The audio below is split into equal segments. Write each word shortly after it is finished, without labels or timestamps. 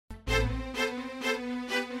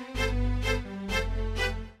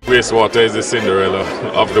wastewater is the Cinderella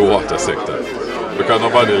of the water sector, because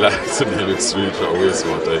nobody likes to deal with sewage or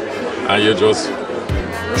wastewater, and you just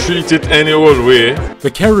treat it any old way.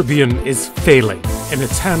 The Caribbean is failing in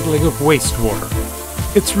its handling of wastewater.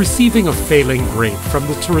 It's receiving a failing grade from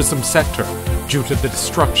the tourism sector due to the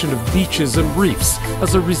destruction of beaches and reefs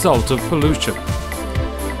as a result of pollution.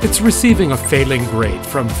 It's receiving a failing grade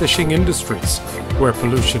from fishing industries, where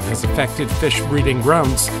pollution has affected fish breeding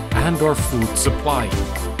grounds and/or food supply.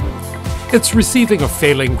 It's receiving a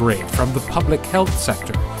failing grade from the public health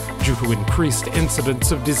sector due to increased incidence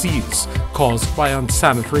of disease caused by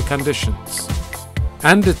unsanitary conditions.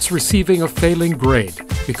 And it's receiving a failing grade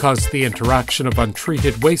because the interaction of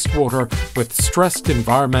untreated wastewater with stressed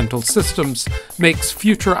environmental systems makes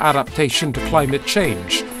future adaptation to climate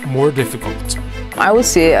change more difficult. I would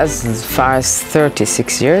say as far as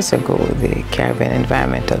 36 years ago, the Caribbean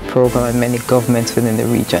Environmental Program and many governments within the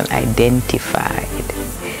region identified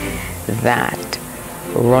that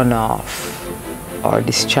runoff or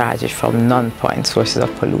discharges from non-point sources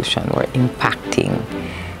of pollution were impacting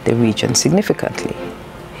the region significantly.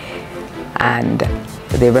 And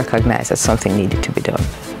they recognized that something needed to be done.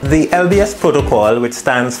 The LBS protocol, which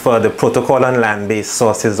stands for the Protocol on Land-Based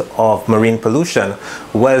Sources of Marine Pollution,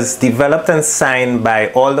 was developed and signed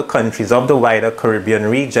by all the countries of the wider Caribbean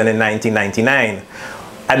region in 1999.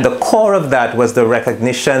 At the core of that was the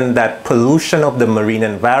recognition that pollution of the marine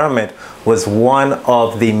environment was one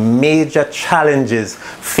of the major challenges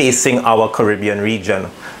facing our Caribbean region.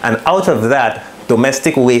 And out of that,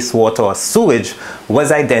 domestic wastewater or sewage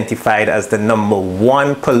was identified as the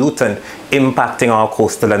 #1 pollutant impacting our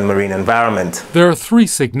coastal and marine environment. There are 3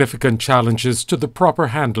 significant challenges to the proper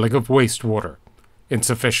handling of wastewater: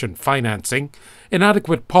 insufficient financing,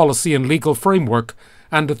 inadequate policy and legal framework,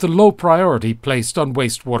 and the low priority placed on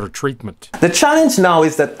wastewater treatment. The challenge now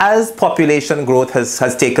is that as population growth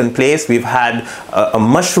has taken place, we've had a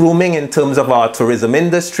mushrooming in terms of our tourism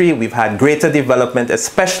industry, we've had greater development,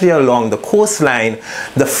 especially along the coastline.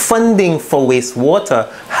 The funding for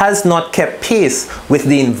wastewater has not kept pace with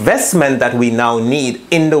the investment that we now need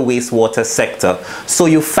in the wastewater sector. So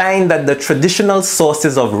you find that the traditional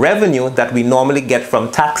sources of revenue that we normally get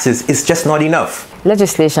from taxes is just not enough.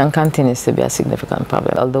 Legislation continues to be a significant problem.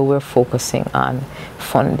 Although we're focusing on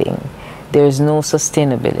funding, there is no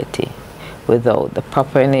sustainability without the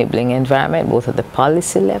proper enabling environment, both at the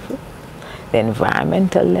policy level, the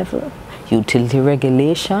environmental level, utility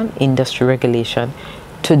regulation, industry regulation,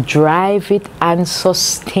 to drive it and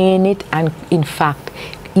sustain it, and in fact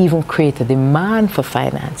even create a demand for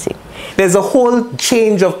financing. There's a whole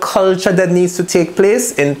change of culture that needs to take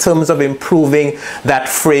place in terms of improving that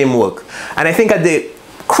framework. And I think at the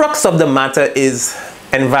crux of the matter is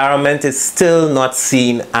environment is still not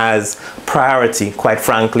seen as priority, quite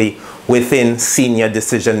frankly, within senior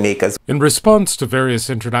decision makers. In response to various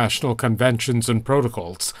international conventions and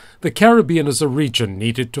protocols, the Caribbean as a region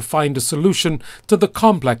needed to find a solution to the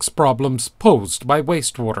complex problems posed by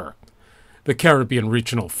wastewater. The Caribbean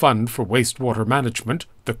Regional Fund for Wastewater Management,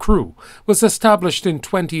 the CReW, was established in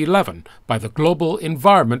 2011 by the Global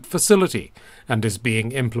Environment Facility and is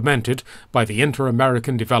being implemented by the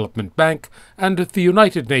Inter-American Development Bank and the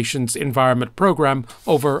United Nations Environment Programme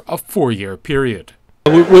over a 4-year period.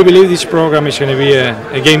 We believe this program is going to be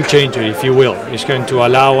a game changer, if you will. It's going to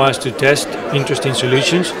allow us to test interesting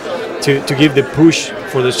solutions, to give the push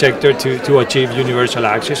for the sector to achieve universal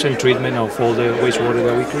access and treatment of all the wastewater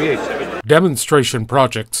that we create. Demonstration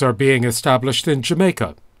projects are being established in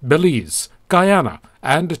Jamaica, Belize, Guyana,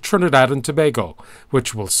 and Trinidad and Tobago,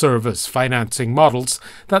 which will serve as financing models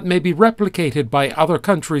that may be replicated by other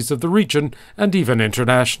countries of the region and even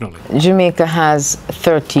internationally. Jamaica has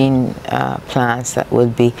 13 plants that will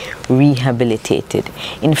be rehabilitated.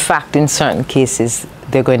 In fact, in certain cases,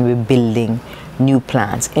 they're going to be building new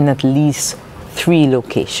plants in at least 3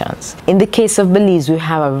 locations. In the case of Belize, we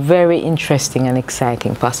have a very interesting and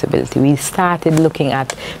exciting possibility. We started looking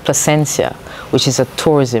at Placencia, which is a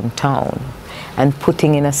tourism town, and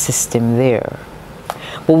putting in a system there.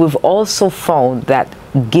 But we've also found that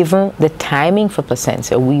given the timing for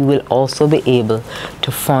Placencia, we will also be able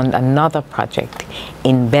to fund another project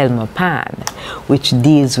in Belmopan, which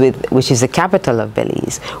is the capital of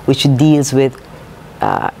Belize, which deals with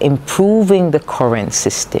improving the current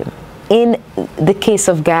system. In the case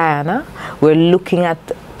of Guyana, we're looking at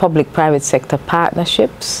public-private sector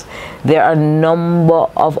partnerships. There are a number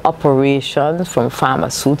of operations, from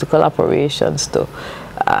pharmaceutical operations to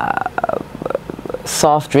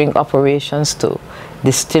soft drink operations to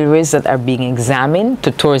distilleries, that are being examined,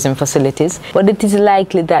 to tourism facilities. But it is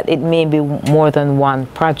likely that it may be more than one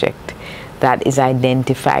project that is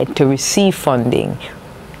identified to receive funding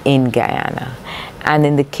in Guyana. And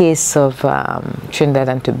in the case of Trinidad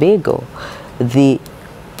and Tobago, the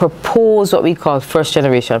proposed what we call first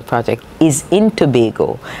generation project is in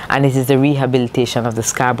Tobago, and it is the rehabilitation of the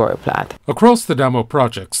Scarborough plant. Across the demo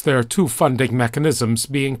projects, there are two funding mechanisms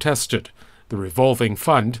being tested: the revolving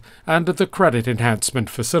fund and the credit enhancement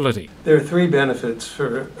facility. There are three benefits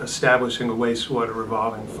for establishing a wastewater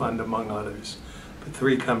revolving fund, among others, but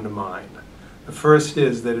three come to mind. The first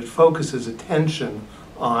is that it focuses attention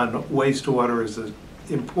on wastewater as an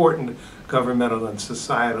important governmental and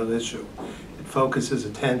societal issue. It focuses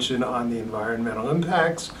attention on the environmental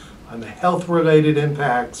impacts, on the health-related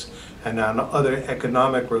impacts, and on other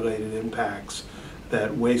economic-related impacts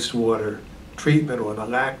that wastewater treatment or the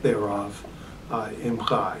lack thereof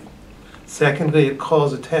imply. Secondly, it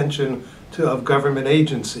calls attention of government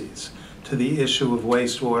agencies to the issue of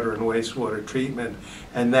wastewater and wastewater treatment,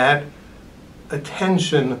 and that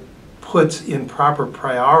attention puts in proper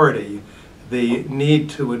priority the need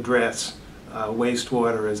to address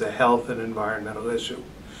wastewater as a health and environmental issue.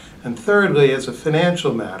 And thirdly, as a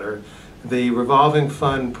financial matter, the revolving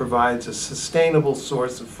fund provides a sustainable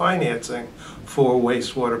source of financing for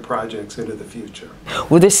wastewater projects into the future.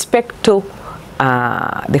 With respect to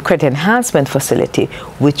the credit enhancement facility,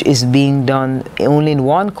 which is being done only in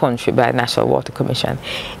one country by the National Water Commission,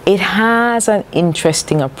 it has an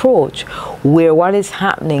interesting approach where what is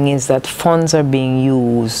happening is that funds are being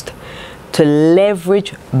used to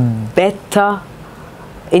leverage better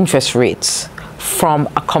interest rates from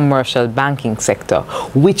a commercial banking sector,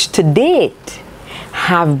 which to date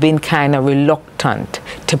have been kind of reluctant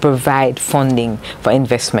to provide funding for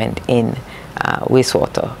investment in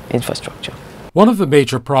wastewater infrastructure. One of the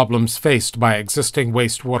major problems faced by existing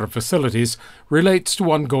wastewater facilities relates to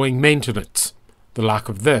ongoing maintenance. The lack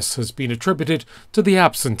of this has been attributed to the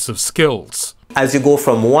absence of skills. As you go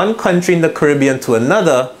from one country in the Caribbean to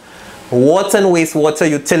another, water and wastewater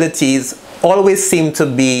utilities always seem to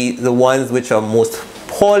be the ones which are most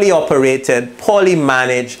poorly operated, poorly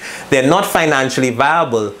managed. They're not financially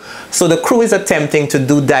viable. So the CReW is attempting to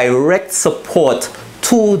do direct support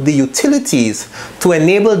to the utilities to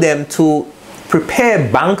enable them to prepare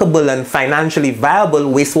bankable and financially viable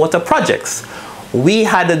wastewater projects. We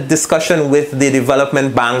had a discussion with the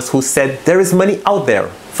development banks who said there is money out there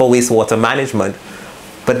for wastewater management,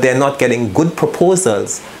 but they're not getting good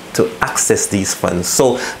proposals to access these funds.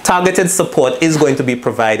 So targeted support is going to be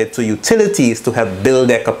provided to utilities to help build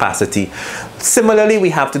their capacity. Similarly, we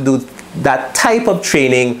have to do that type of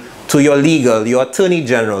training to your legal, your attorney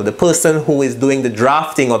general, the person who is doing the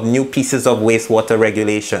drafting of new pieces of wastewater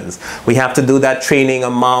regulations. We have to do that training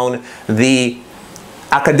among the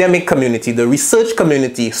academic community, the research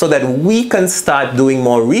community, so that we can start doing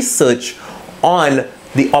more research on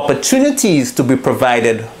the opportunities to be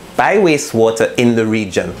provided by wastewater in the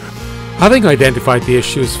region. Having identified the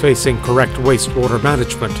issues facing correct wastewater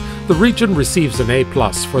management, the region receives an A+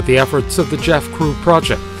 for the efforts of the GEF CReW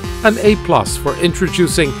project, an A+ for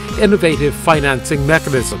introducing innovative financing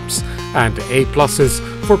mechanisms, and A+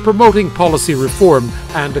 for promoting policy reform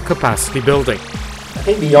and capacity building. I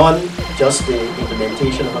think beyond just the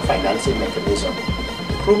implementation of a financing mechanism,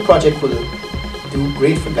 the CReW project will do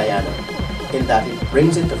great for Guyana in that it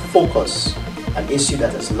brings into focus an issue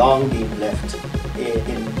that has long been left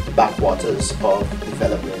in the backwaters of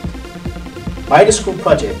development. By the CReW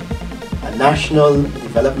project, a national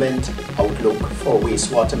development outlook for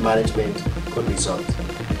wastewater management could result.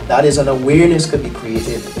 That is, an awareness could be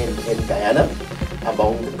created in Guyana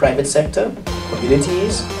among the private sector,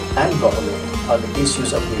 communities, and government on the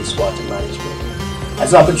issues of wastewater management.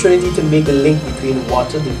 As an opportunity to make a link between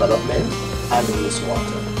water development and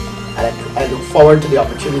wastewater. And I look forward to the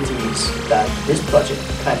opportunities that this project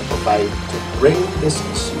can provide to bring this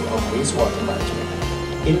issue of wastewater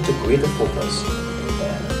management into greater focus in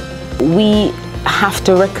Guyana. We have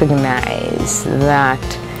to recognize that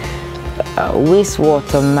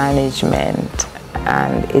wastewater management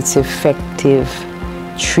and its effective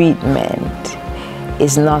treatment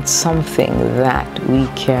is not something that we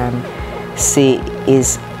can say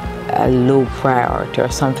is a low priority or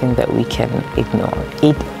something that we can ignore.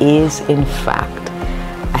 It is, in fact,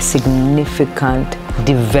 a significant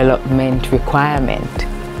development requirement,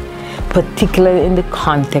 particularly in the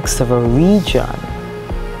context of a region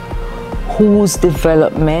whose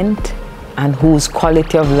development and whose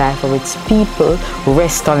quality of life of its people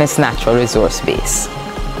rest on its natural resource base.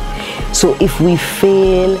 So if we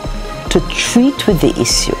fail to treat with the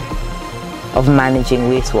issue of managing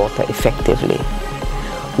wastewater effectively,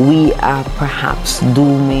 we are perhaps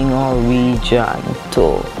dooming our region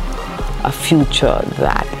to a future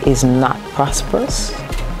that is not prosperous,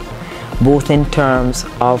 both in terms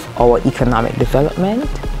of our economic development,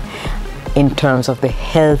 in terms of the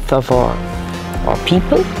health of our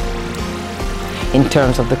people, in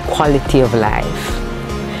terms of the quality of life,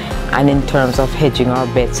 and in terms of hedging our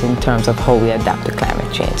bets in terms of how we adapt to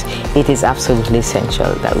climate change. It is absolutely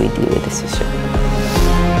essential that we deal with this issue.